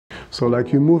So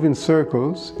like you move in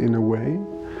circles in a way,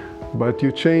 but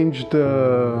you change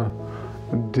the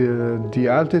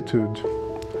altitude.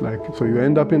 Like, so you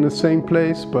end up in the same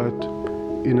place, but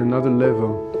in another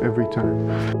level every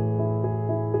time.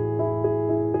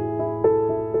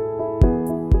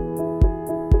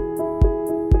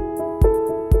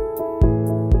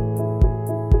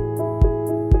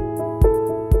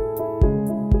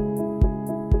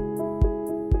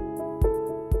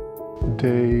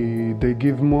 They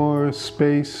give more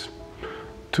space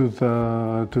to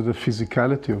the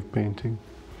physicality of painting.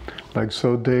 Like,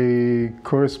 so they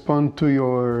correspond to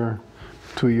your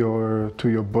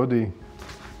body.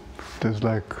 There's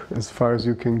like as far as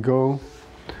you can go,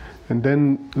 and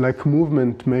then like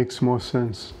movement makes more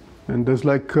sense. And there's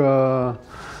like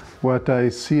what I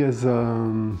see as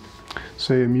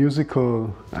say a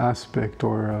musical aspect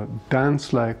or a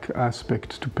dance-like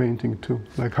aspect to painting too.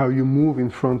 Like how you move in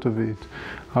front of it,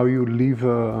 how you leave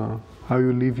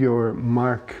your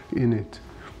mark in it,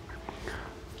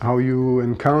 how you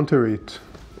encounter it,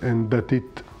 and that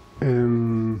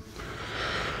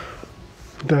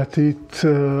it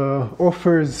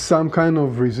offers some kind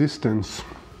of resistance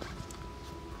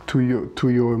to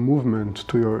your movement,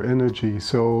 to your energy.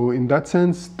 So in that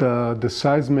sense, the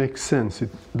size makes sense.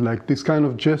 Like these kind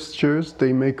of gestures,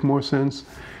 they make more sense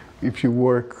if you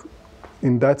work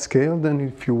in that scale than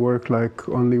if you work like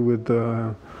only with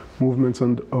the movements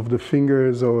of the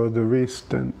fingers or the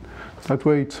wrist. And that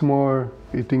way it's more,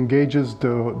 it engages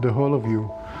the whole of you.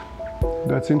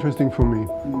 That's interesting for me.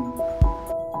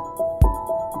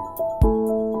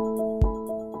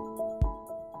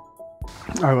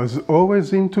 I was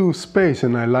always into space,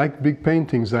 and I like big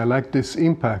paintings. I like this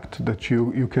impact that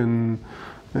you can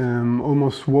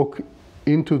almost walk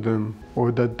into them,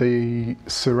 or that they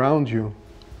surround you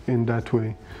in that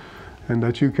way, and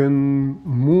that you can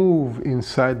move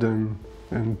inside them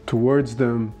and towards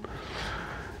them.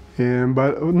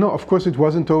 But no, of course it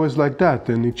wasn't always like that,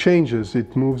 and it changes,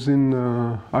 it moves in.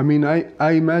 I mean,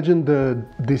 I imagine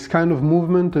this kind of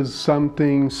movement as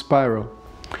something spiral.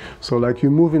 So like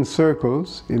you move in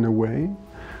circles in a way,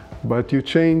 but you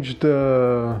change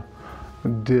the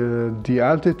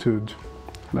altitude.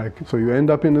 Like, so you end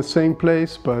up in the same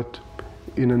place, but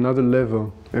in another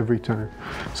level every time.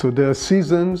 So there are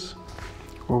seasons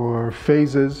or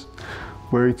phases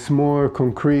where it's more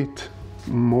concrete,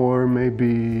 more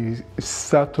maybe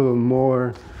subtle,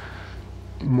 more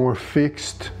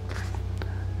fixed.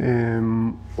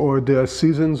 Or there are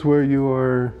seasons where you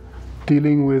are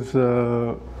dealing with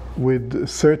a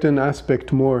certain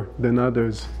aspect more than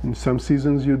others. In some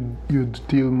seasons you'd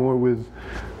deal more with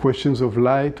questions of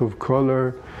light, of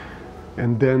color,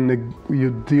 and then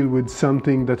you deal with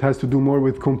something that has to do more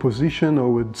with composition or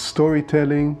with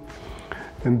storytelling,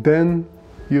 and then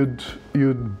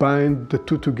you'd bind the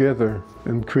two together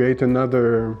and create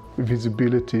another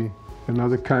visibility,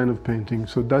 another kind of painting.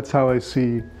 So that's how I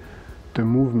see the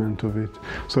movement of it.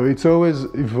 So it's always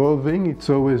evolving, it's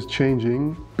always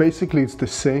changing. Basically it's the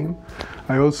same.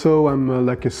 I also am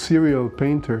like a serial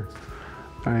painter.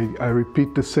 I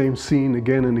repeat the same scene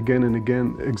again and again and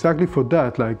again, exactly for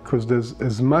that, like, because there's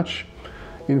as much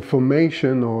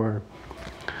information or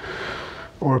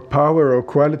power or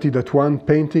quality that one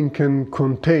painting can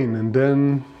contain, and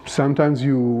then sometimes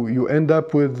you end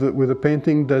up with a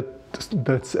painting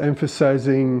that's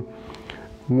emphasizing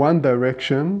one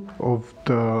direction of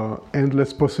the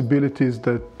endless possibilities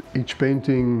that each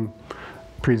painting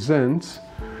presents,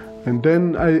 and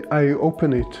then I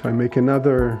open it, I make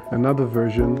another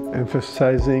version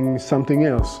emphasizing something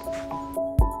else.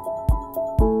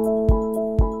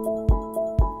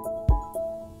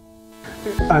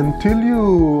 Until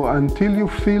you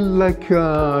feel like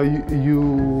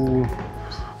you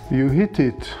hit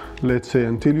it, let's say,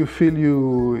 until you feel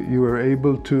you are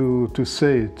able to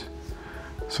say it.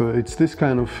 So it's this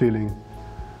kind of feeling.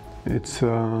 It's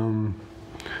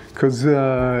because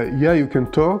yeah, you can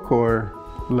talk, or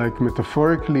like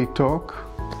metaphorically talk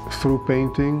through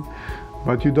painting,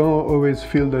 but you don't always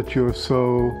feel that you're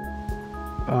so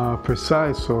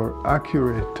precise or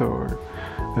accurate,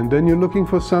 and then you're looking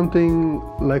for something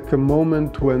like a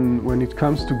moment when it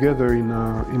comes together in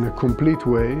a complete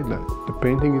way. That the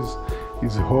painting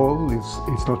is whole,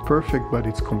 it's not perfect, but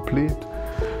it's complete.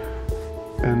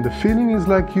 And the feeling is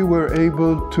like you were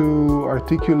able to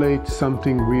articulate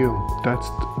something real.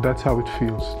 That's how it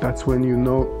feels. That's when you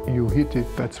know you hit it.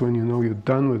 That's when you know you're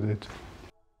done with it.